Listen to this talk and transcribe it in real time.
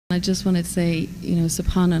I just wanted to say,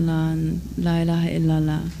 Subhanallah and La ilaha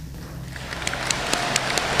illallah.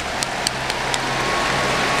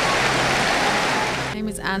 My name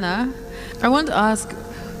is Anna. I want to ask,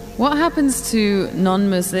 what happens to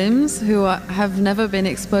non-Muslims who have never been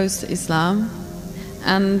exposed to Islam?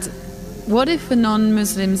 And what if a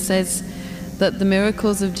non-Muslim says that the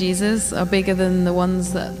miracles of Jesus are bigger than the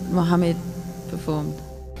ones that Muhammad performed?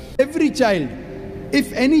 Every child,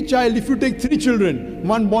 if you take 3 children,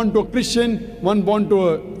 one born to a Christian, one born to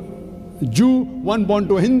a Jew, one born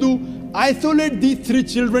to a Hindu, isolate these 3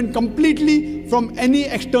 children completely from any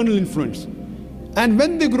external influence. And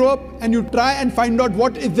when they grow up and you try and find out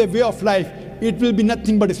what is their way of life, it will be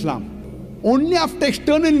nothing but Islam. Only after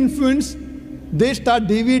external influence, they start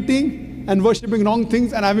deviating and worshipping wrong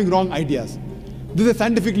things and having wrong ideas. This is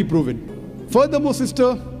scientifically proven. Furthermore,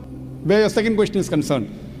 sister, where your second question is concerned,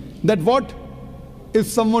 that what if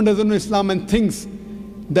someone doesn't know Islam and thinks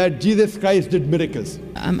that Jesus Christ did miracles?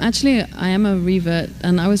 I am a revert,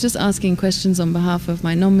 and I was just asking questions on behalf of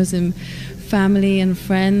my non-Muslim family and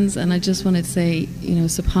friends, and I just wanted to say,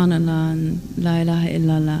 Subhanallah and La ilaha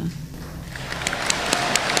illallah.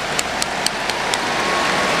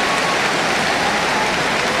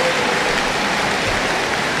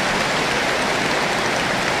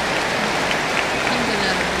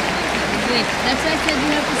 That's why I said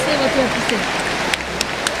you have to say what you have to say.